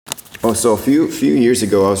Oh, so a few years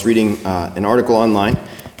ago, I was reading an article online,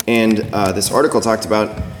 and this article talked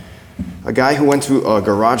about a guy who went to a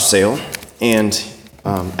garage sale, and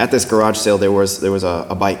at this garage sale there was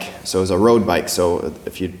a bike. So it was a road bike. So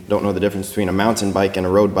if you don't know the difference between a mountain bike and a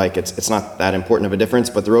road bike, it's not that important of a difference.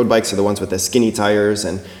 But the road bikes are the ones with the skinny tires,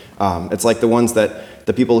 and it's like the ones that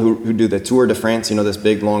the people who do the Tour de France, this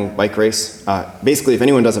big long bike race. Basically, if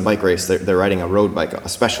anyone does a bike race, they're riding a road bike, a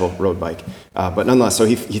special road bike. But nonetheless, so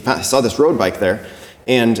he saw this road bike there,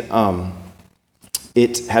 and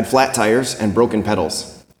it had flat tires and broken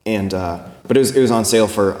pedals. And but it was on sale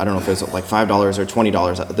for, I don't know if it was like $5 or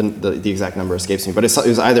 $20. The exact number escapes me, but it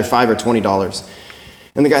was either $5 or $20.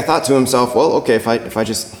 And the guy thought to himself, well, okay, if I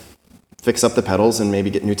just fix up the pedals and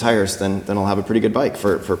maybe get new tires, then I'll have a pretty good bike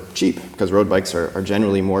for cheap, because road bikes are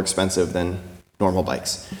generally more expensive than normal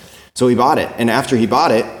bikes. So he bought it, and after he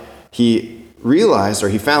bought it, he realized, or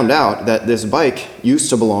he found out, that this bike used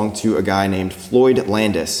to belong to a guy named Floyd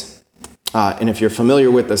Landis. And if you're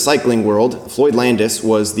familiar with the cycling world, Floyd Landis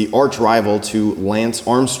was the arch rival to Lance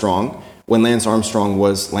Armstrong when Lance Armstrong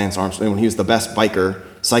was Lance Armstrong, when he was the best biker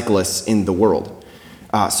cyclist in the world.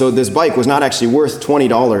 So this bike was not actually worth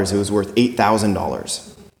 $20, it was worth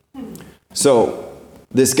 $8,000. So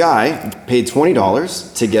this guy paid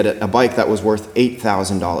 $20 to get a bike that was worth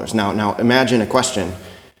 $8,000. Now imagine a question.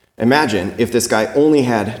 Imagine if this guy only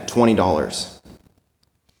had $20.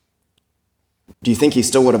 Do you think he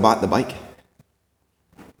still would have bought the bike?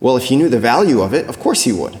 Well, if he knew the value of it, of course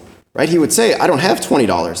he would, right? He would say, I don't have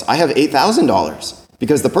 $20, I have $8,000,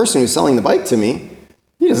 because the person who's selling the bike to me,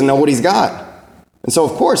 he doesn't know what he's got. And so,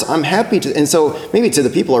 of course, I'm happy to, and so maybe to the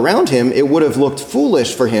people around him, it would have looked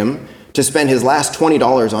foolish for him to spend his last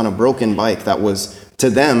 $20 on a broken bike that was, to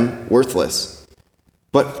them, worthless.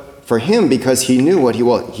 But for him, because he knew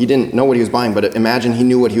he didn't know what he was buying, but imagine he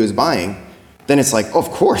knew what he was buying, then it's like, of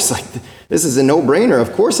course, this is a no-brainer.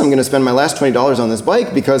 Of course I'm going to spend my last $20 on this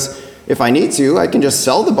bike, because if I need to, I can just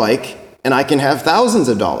sell the bike and I can have thousands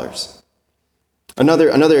of dollars.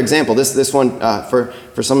 Another example, this one, for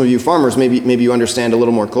some of you farmers, maybe you understand a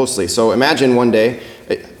little more closely. So imagine one day,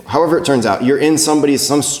 however it turns out, you're in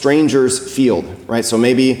some stranger's field, right? So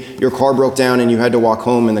maybe your car broke down and you had to walk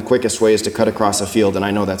home, and the quickest way is to cut across a field. And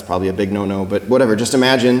I know that's probably a big no-no, but whatever, just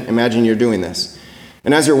imagine you're doing this.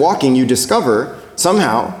 And as you're walking, you discover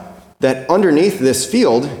somehow that underneath this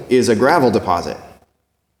field is a gravel deposit.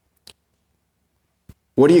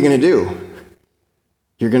 What are you going to do?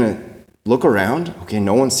 You're going to look around. Okay,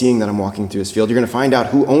 no one's seeing that I'm walking through this field. You're going to find out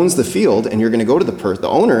who owns the field, and you're going to go to the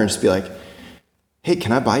owner and just be like, hey,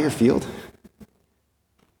 can I buy your field?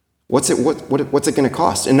 What's it going to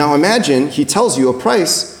cost? And now imagine he tells you a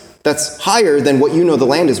price that's higher than what you know the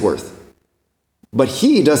land is worth. But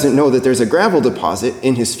he doesn't know that there's a gravel deposit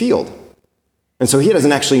in his field. And so he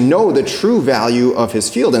doesn't actually know the true value of his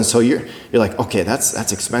field. And so you're like, okay,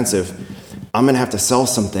 that's expensive. I'm going to have to sell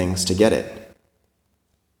some things to get it.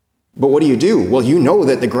 But what do? Well, you know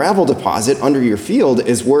that the gravel deposit under your field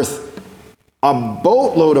is worth a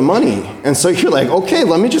boatload of money. And so you're like, okay,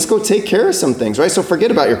 let me just go take care of some things, right? So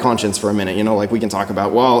forget about your conscience for a minute. Like we can talk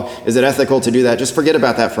about, well, is it ethical to do that? Just forget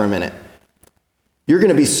about that for a minute. You're going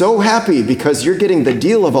to be so happy because you're getting the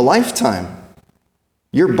deal of a lifetime.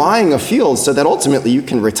 You're buying a field so that ultimately you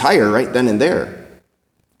can retire right then and there.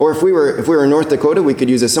 Or if we were in North Dakota, we could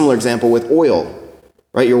use a similar example with oil.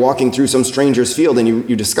 Right, you're walking through some stranger's field and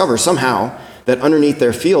you discover somehow that underneath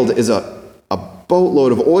their field is a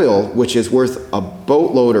boatload of oil, which is worth a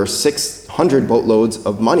boatload or 600 boatloads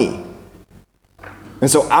of money.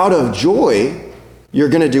 And so out of joy, you're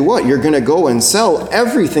going to do what? You're going to go and sell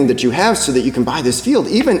everything that you have so that you can buy this field,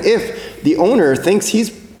 even if the owner thinks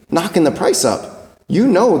he's knocking the price up. You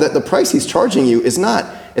know that the price he's charging you it's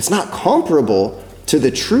not comparable to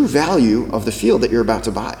the true value of the field that you're about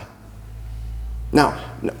to buy. Now,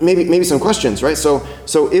 maybe some questions, right? So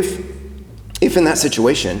if in that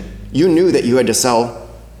situation, you knew that you had to sell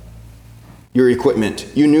your equipment,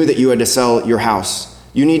 you knew that you had to sell your house,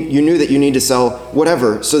 you knew that you need to sell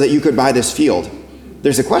whatever so that you could buy this field,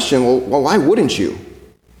 there's a question, well, why wouldn't you?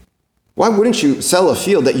 Why wouldn't you sell a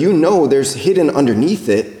field that you know there's hidden underneath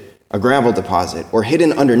it a gravel deposit, or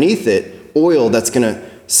hidden underneath it oil that's going to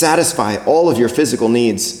satisfy all of your physical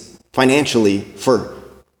needs financially for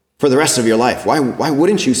the rest of your life? Why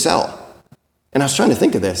wouldn't you sell? And I was trying to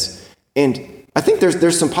think of this, and I think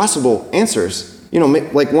there's some possible answers.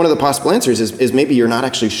 Like one of the possible answers is maybe you're not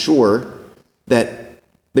actually sure that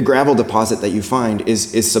the gravel deposit that you find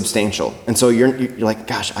is substantial, and so you're like,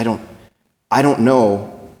 gosh, I don't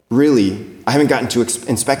know really. I haven't gotten to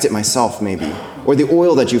inspect it myself, maybe. or the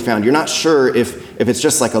oil that you found. You're not sure if it's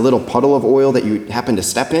just like a little puddle of oil that you happen to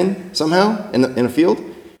step in somehow in a field,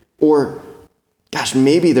 or gosh,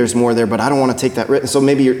 maybe there's more there, but I don't want to take that risk. So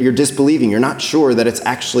maybe you're disbelieving. You're not sure that it's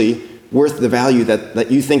actually worth the value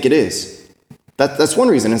that you think it is. That's one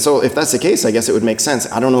reason. And so if that's the case, I guess it would make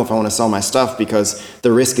sense. I don't know if I want to sell my stuff because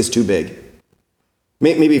the risk is too big.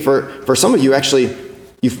 Maybe for some of you, actually,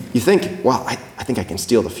 you think, well, I think I can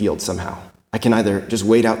steal the field somehow. I can either just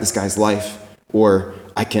wait out this guy's life, or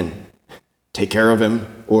I can take care of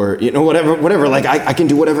him, or whatever. Like I can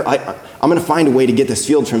do whatever. I'm going to find a way to get this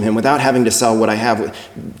field from him without having to sell what I have.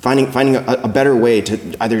 Finding a better way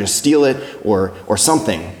to either just steal it or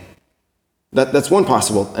something. That's one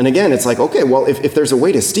possible. And again, it's like, okay, well, if there's a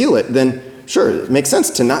way to steal it, then sure, it makes sense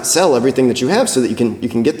to not sell everything that you have so that you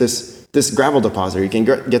can get this gravel deposit, or you can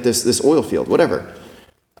get this oil field, whatever.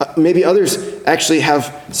 Maybe others actually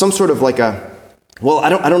have some sort of like I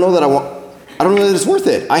don't know that it's worth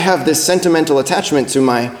it. I have this sentimental attachment to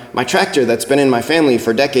my tractor that's been in my family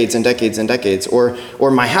for decades and decades and decades, or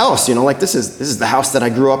my house. Like this is the house that I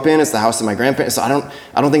grew up in. It's the house of my grandparents. So I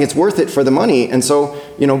don't think it's worth it for the money. And so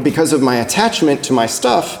because of my attachment to my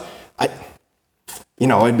stuff,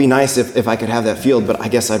 it'd be nice if I could have that field, but I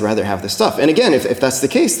guess I'd rather have the stuff. And again, if that's the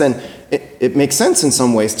case, then it makes sense in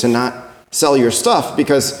some ways to not sell your stuff,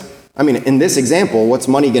 because in this example, what's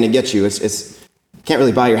money going to get you? It's can't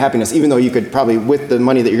really buy your happiness, even though you could probably, with the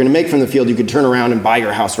money that you're going to make from the field, you could turn around and buy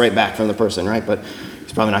your house right back from the person, right? But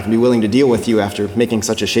he's probably not going to be willing to deal with you after making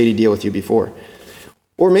such a shady deal with you before.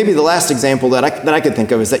 Or maybe the last example that I could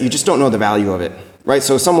think of is that you just don't know the value of it, right?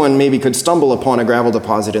 So someone maybe could stumble upon a gravel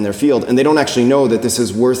deposit in their field, and they don't actually know that this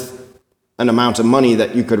is worth an amount of money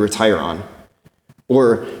that you could retire on.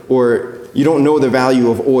 Or you don't know the value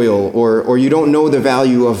of oil, or you don't know the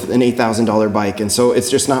value of an $8,000 bike, and so it's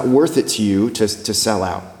just not worth it to you to sell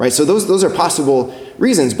out, right? So those are possible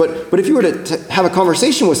reasons. But if you were to have a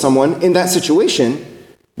conversation with someone in that situation,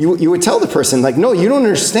 you would tell the person, like, no, you don't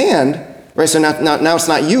understand, right? So now it's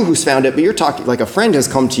not you who's found it, but you're talking like a friend has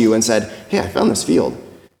come to you and said, hey, I found this field,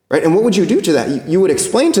 right? And what would you do to that? You would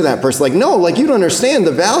explain to that person, like, no, like you don't understand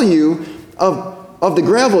the value of the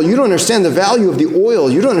gravel. You don't understand the value of the oil.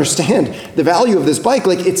 You don't understand the value of this bike.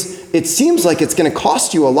 Like it seems like it's going to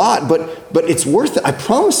cost you a lot, but it's worth it. I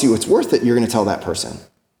promise you it's worth it. You're going to tell that person,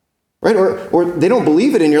 right? Or they don't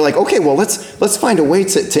believe it, and you're like, okay, well, let's find a way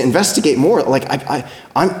to investigate more. Like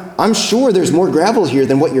I'm sure there's more gravel here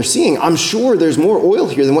than what you're seeing. I'm sure there's more oil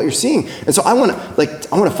here than what you're seeing. And so I want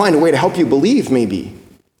to find a way to help you believe, maybe.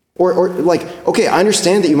 Or like, okay, I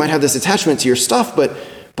understand that you might have this attachment to your stuff, but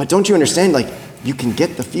don't you understand, like, you can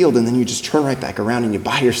get the field and then you just turn right back around and you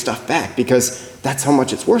buy your stuff back because that's how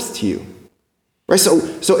much it's worth to you, right?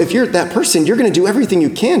 So if you're that person, you're going to do everything you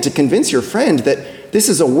can to convince your friend that this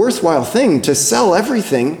is a worthwhile thing to sell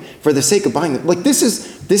everything for the sake of buying it. Like this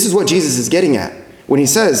is what Jesus is getting at when he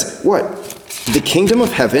says, what? The kingdom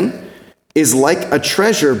of heaven is like a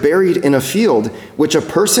treasure buried in a field, which a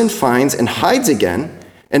person finds and hides again,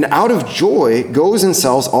 and out of joy goes and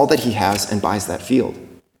sells all that he has and buys that field.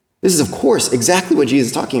 This is, of course, exactly what Jesus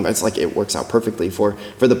is talking about. It's like it works out perfectly for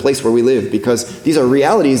the place where we live, because these are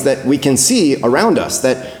realities that we can see around us,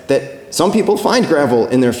 that some people find gravel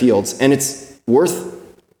in their fields and it's worth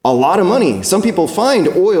a lot of money. Some people find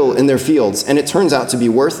oil in their fields and it turns out to be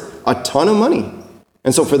worth a ton of money.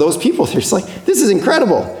 And so for those people, they're just like, this is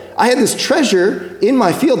incredible. I had this treasure in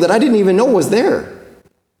my field that I didn't even know was there.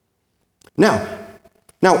 Now,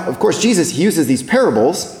 of course, Jesus, he uses these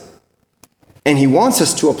parables, and he wants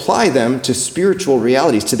us to apply them to spiritual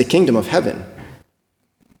realities, to the kingdom of heaven.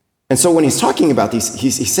 And so when he's talking about these,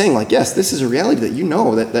 he's saying, like, yes, this is a reality that you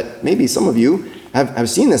know, that maybe some of you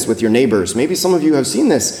have seen this with your neighbors. Maybe some of you have seen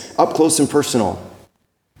this up close and personal.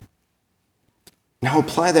 Now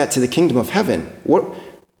apply that to the kingdom of heaven.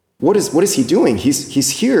 What is he doing?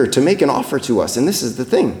 He's here to make an offer to us. And this is the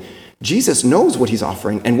thing. Jesus knows what he's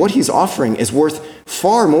offering, and what he's offering is worth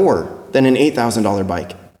far more than an $8,000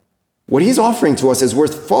 bike. What he's offering to us is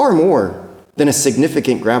worth far more than a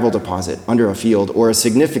significant gravel deposit under a field or a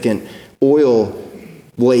significant oil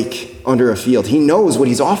lake under a field. He knows what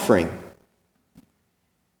he's offering,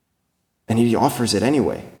 and he offers it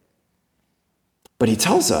anyway. But he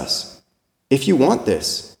tells us, if you want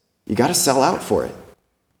this, you got to sell out for it.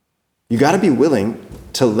 You got to be willing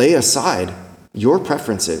to lay aside your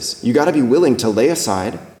preferences. You got to be willing to lay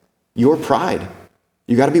aside your pride.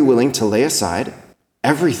 You got to be willing to lay aside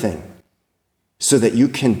everything so that you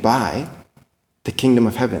can buy the kingdom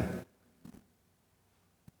of heaven.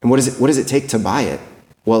 And what does it take to buy it?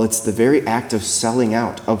 Well, it's the very act of selling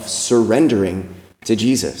out, of surrendering to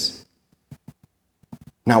Jesus.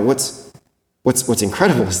 Now, what's What's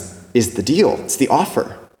incredible is the deal. It's the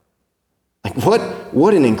offer. Like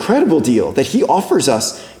what an incredible deal that he offers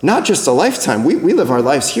us, not just a lifetime. We live our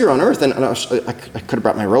lives here on earth, and I could have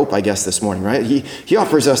brought my rope, I guess, this morning, right? He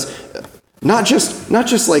offers us not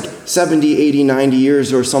just like 70, 80, 90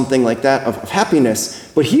 years or something like that of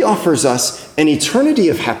happiness, but he offers us an eternity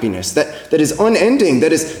of happiness that is unending,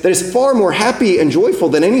 that is far more happy and joyful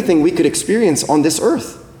than anything we could experience on this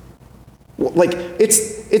earth. Like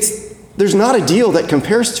there's not a deal that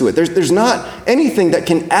compares to it. There's not anything that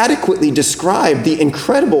can adequately describe the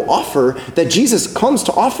incredible offer that Jesus comes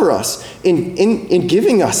to offer us in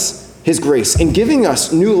giving us his grace, in giving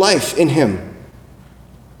us new life in him.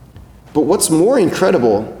 But what's more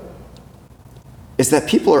incredible is that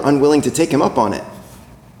people are unwilling to take him up on it.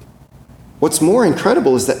 What's more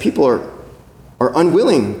incredible is that people are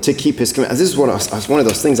unwilling to keep his commands. This is what one of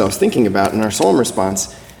those things I was thinking about in our psalm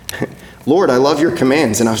response. Lord, I love your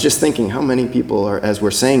commands. And I was just thinking, how many people are, as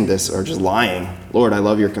we're saying this, are just lying? Lord, I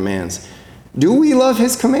love your commands. Do we love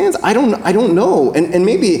his commands? I don't know. And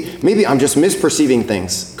maybe I'm just misperceiving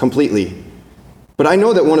things completely. But I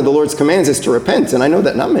know that one of the Lord's commands is to repent, and I know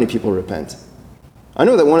that not many people repent. I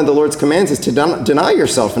know that one of the Lord's commands is to deny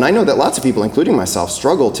yourself, and I know that lots of people, including myself,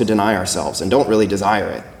 struggle to deny ourselves and don't really desire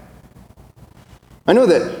it. I know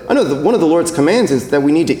that one of the Lord's commands is that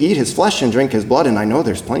we need to eat his flesh and drink his blood, and I know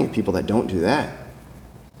there's plenty of people that don't do that.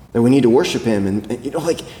 That we need to worship him,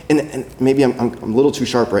 and maybe I'm a little too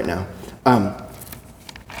sharp right now.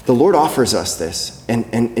 The Lord offers us this,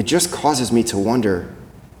 and it just causes me to wonder,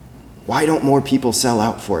 why don't more people sell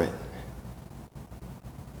out for it?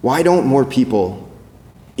 Why don't more people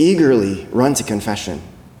eagerly run to confession?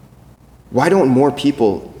 Why don't more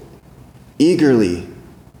people eagerly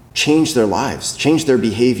change their lives, change their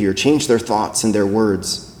behavior, change their thoughts and their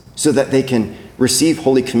words so that they can receive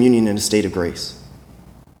Holy Communion in a state of grace?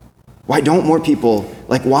 Why don't more people,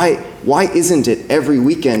 why isn't it every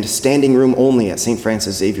weekend standing room only at St.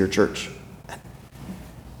 Francis Xavier Church?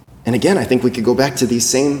 And again, I think we could go back to these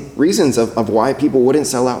same reasons of why people wouldn't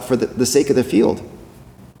sell out for the sake of the field.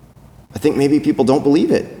 I think maybe people don't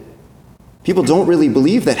believe it. People don't really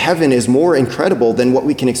believe that heaven is more incredible than what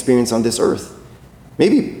we can experience on this earth.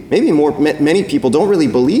 Many people don't really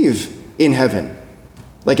believe in heaven.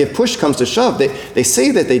 Like if push comes to shove, they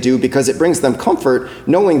say that they do because it brings them comfort,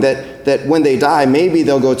 knowing that when they die, maybe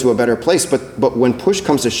they'll go to a better place. But when push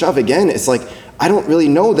comes to shove again, it's like, I don't really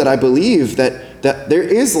know that I believe that there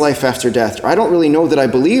is life after death. Or I don't really know that I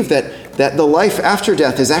believe that the life after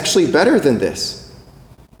death is actually better than this.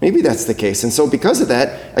 Maybe that's the case. And so because of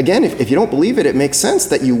that, again, if you don't believe it, it makes sense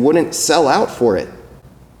that you wouldn't sell out for it.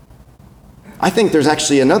 I think there's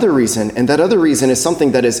actually another reason, and that other reason is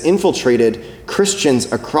something that has infiltrated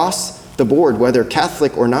Christians across the board, whether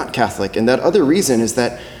Catholic or not Catholic. And that other reason is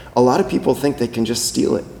that a lot of people think they can just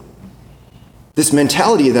steal it. This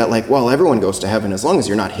mentality that everyone goes to heaven as long as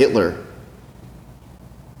you're not Hitler.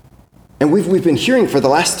 And we've been hearing for the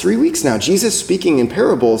last 3 weeks now, Jesus speaking in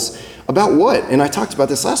parables about what? And I talked about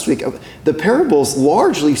this last week. The parables,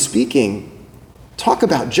 largely speaking, talk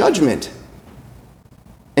about judgment.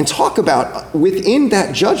 And talk about within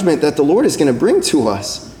that judgment that the Lord is going to bring to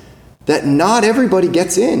us, that not everybody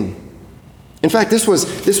gets in. In fact, this was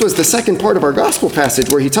the second part of our gospel passage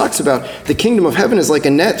where he talks about the kingdom of heaven is like a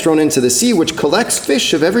net thrown into the sea, which collects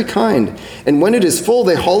fish of every kind. And when it is full,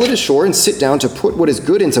 they haul it ashore and sit down to put what is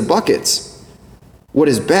good into buckets. What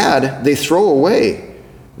is bad, they throw away.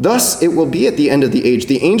 Thus it will be at the end of the age.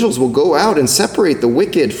 The angels will go out and separate the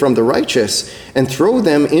wicked from the righteous and throw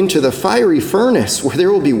them into the fiery furnace where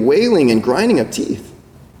there will be wailing and grinding of teeth.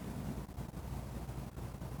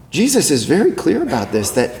 Jesus is very clear about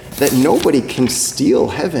this, that nobody can steal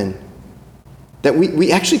heaven. That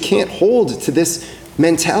we actually can't hold to this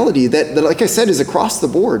mentality that, like I said, is across the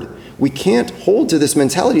board. We can't hold to this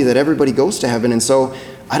mentality that everybody goes to heaven, and so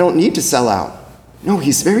I don't need to sell out. No,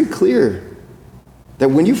 he's very clear that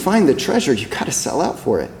when you find the treasure, you got to sell out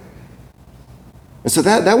for it. And so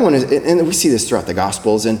that one is, and we see this throughout the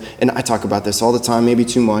Gospels, and I talk about this all the time, maybe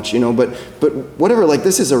too much, but whatever,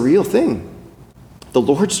 this is a real thing. The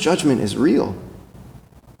Lord's judgment is real.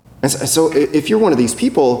 And so if you're one of these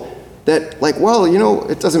people that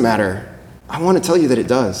it doesn't matter, I want to tell you that it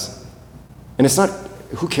does. And it's not,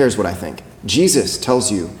 who cares what I think? Jesus tells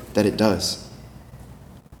you that it does.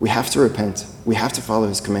 We have to repent. We have to follow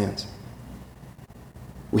his commands.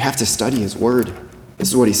 We have to study his word. This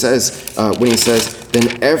is what he says when he says,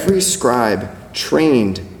 "Then every scribe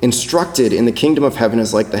trained, instructed in the kingdom of heaven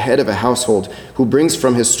is like the head of a household who brings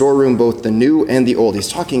from his storeroom both the new and the old." He's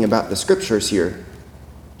talking about the scriptures here.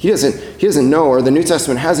 He doesn't know, or the New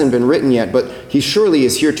Testament hasn't been written yet, but he surely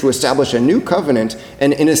is here to establish a new covenant.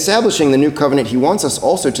 And in establishing the new covenant, he wants us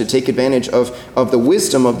also to take advantage of the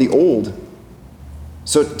wisdom of the old.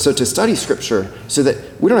 So to study Scripture, so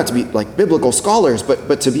that we don't have to be like biblical scholars,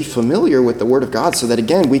 but to be familiar with the Word of God, so that,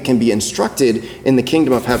 again, we can be instructed in the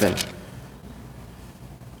kingdom of heaven.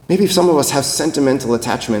 Maybe some of us have sentimental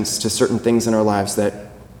attachments to certain things in our lives that,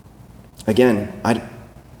 again,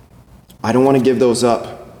 I don't want to give those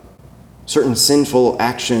up. Certain sinful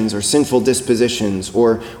actions or sinful dispositions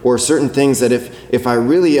or certain things that if I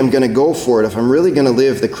really am going to go for it, if I'm really going to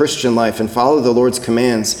live the Christian life and follow the Lord's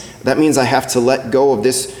commands, that means I have to let go of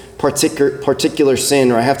this particular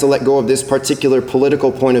sin, or I have to let go of this particular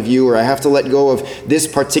political point of view, or I have to let go of this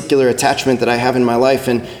particular attachment that I have in my life.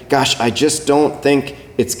 And gosh, I just don't think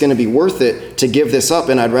it's going to be worth it to give this up,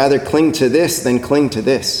 and I'd rather cling to this than cling to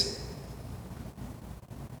this.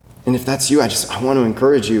 And if that's you, I want to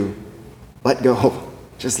encourage you. Let go.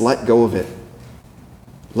 Just let go of it.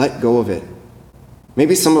 Let go of it.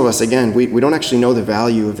 Maybe some of us, again, we don't actually know the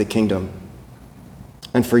value of the kingdom.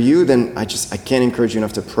 And for you, then I can't encourage you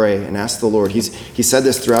enough to pray and ask the Lord. He said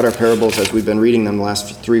this throughout our parables as we've been reading them the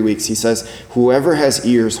last 3 weeks. He says, whoever has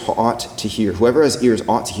ears ought to hear. Whoever has ears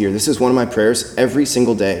ought to hear. This is one of my prayers every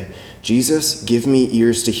single day. Jesus, give me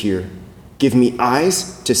ears to hear. Give me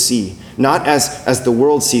eyes to see. Not as the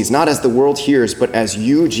world sees, not as the world hears, but as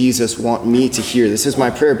you, Jesus, want me to hear. This is my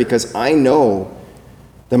prayer because I know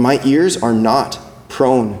that my ears are not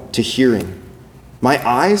prone to hearing. My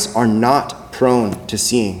eyes are not prone to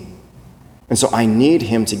seeing. And so I need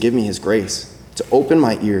him to give me his grace, to open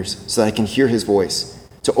my ears so that I can hear his voice,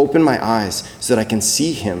 to open my eyes so that I can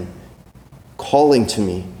see him calling to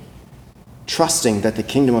me, trusting that the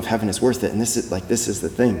kingdom of heaven is worth it. And this is the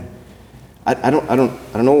thing. I don't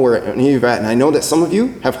know where any of you are at, and I know that some of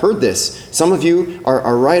you have heard this. Some of you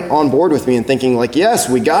are right on board with me and thinking like, yes,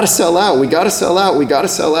 we got to sell out, we got to sell out, we got to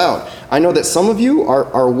sell out. I know that some of you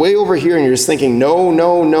are way over here and you're just thinking, no,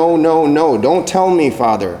 don't tell me,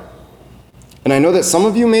 Father. And I know that some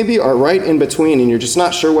of you maybe are right in between and you're just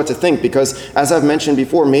not sure what to think because, as I've mentioned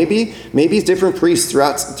before, maybe different priests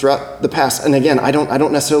throughout the past, and again, I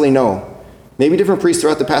don't necessarily know. Maybe different priests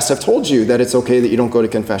throughout the past have told you that it's okay that you don't go to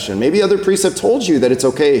confession. Maybe other priests have told you that it's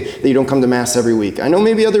okay that you don't come to Mass every week. I know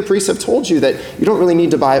maybe other priests have told you that you don't really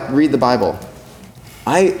need to read the Bible.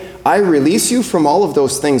 I release you from all of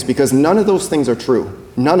those things because none of those things are true.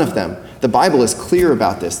 None of them. The Bible is clear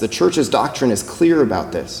about this. The church's doctrine is clear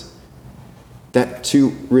about this. That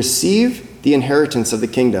to receive the inheritance of the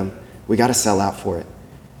kingdom, we got to sell out for it.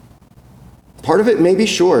 Part of it, maybe,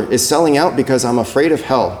 sure, is selling out because I'm afraid of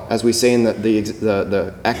hell, as we say in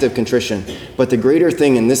the act of contrition. But the greater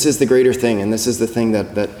thing, and this is the greater thing, and this is the thing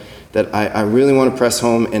that I really want to press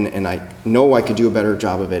home, and I know I could do a better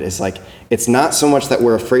job of it. It's like, it's not so much that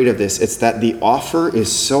we're afraid of this, it's that the offer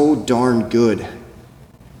is so darn good.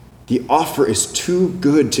 The offer is too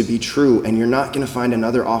good to be true, and you're not going to find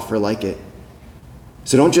another offer like it.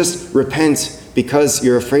 So don't just repent because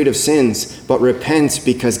you're afraid of sins, but repent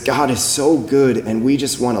because God is so good and we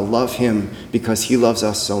just want to love him because he loves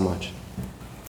us so much.